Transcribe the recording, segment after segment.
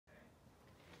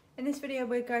In this video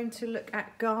we're going to look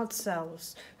at guard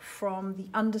cells from the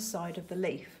underside of the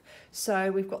leaf.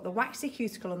 So we've got the waxy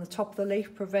cuticle on the top of the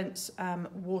leaf, prevents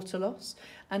water loss,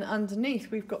 and underneath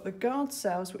we've got the guard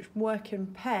cells which work in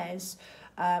pairs,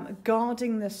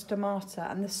 guarding the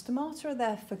stomata, and the stomata are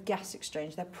there for gas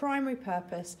exchange. Their primary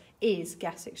purpose is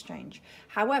gas exchange.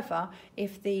 However,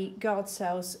 if the guard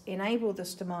cells enable the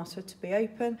stomata to be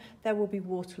open, there will be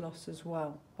water loss as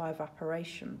well by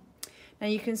evaporation. Now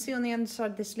you can see on the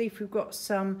underside of this leaf we've got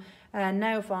some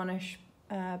nail varnish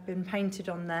been painted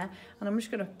on there, and I'm just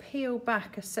going to peel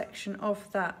back a section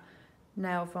of that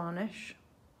nail varnish,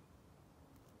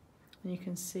 and you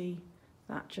can see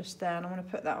that just there, and I'm going to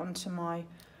put that onto my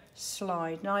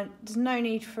slide. Now there's no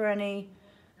need for any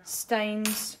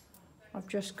stains, I've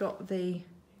just got the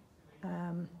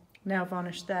nail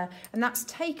varnish there, and that's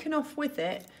taken off with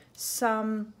it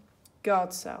some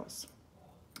guard cells.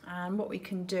 And what we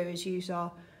can do is use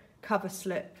our cover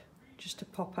slip just to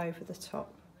pop over the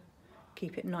top,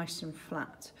 keep it nice and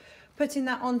flat. Putting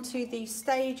that onto the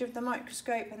stage of the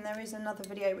microscope, and there is another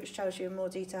video which tells you in more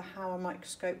detail how a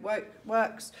microscope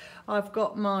works. I've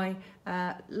got my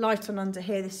light on under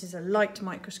here. This is a light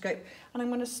microscope, and I'm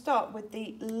going to start with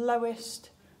the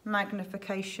lowest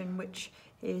magnification, which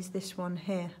is this one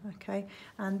here, okay?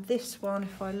 And this one,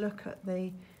 if I look at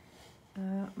the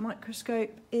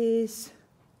microscope, is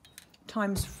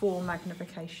 ×4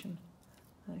 magnification,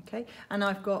 okay, and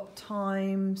I've got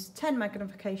 ×10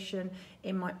 magnification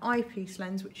in my eyepiece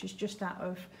lens, which is just out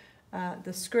of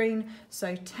the screen.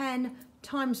 So 10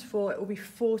 × 4, it will be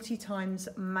 40 times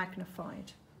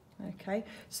magnified. Okay,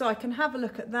 so I can have a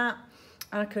look at that,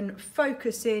 and I can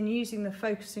focus in using the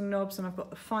focusing knobs, and I've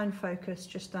got the fine focus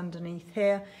just underneath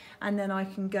here, and then I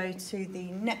can go to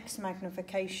the next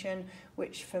magnification,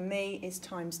 which for me is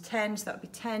 ×10, so that would be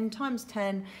 10 ×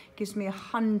 10 gives me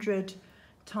 100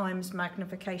 times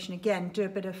magnification. Again, do a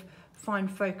bit of fine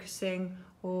focusing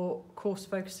or coarse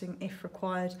focusing if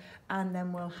required, and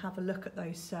then we'll have a look at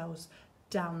those cells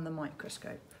down the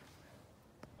microscope.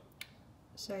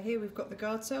 So here we've got the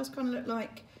guard cells, kind of look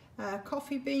like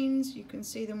coffee beans. You can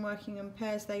see them working in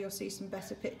pairs there. You'll see some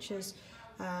better pictures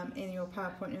in your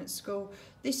PowerPoint at school.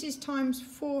 This is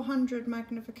 ×400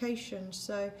 magnification.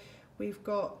 So we've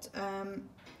got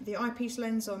the eyepiece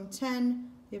lens on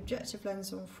 10, the objective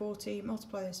lens on 40.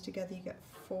 Multiply those together, you get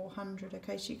 400.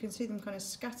 Okay, so you can see them kind of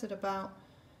scattered about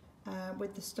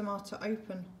with the stomata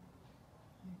open.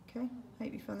 Okay,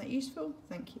 hope you found that useful.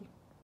 Thank you.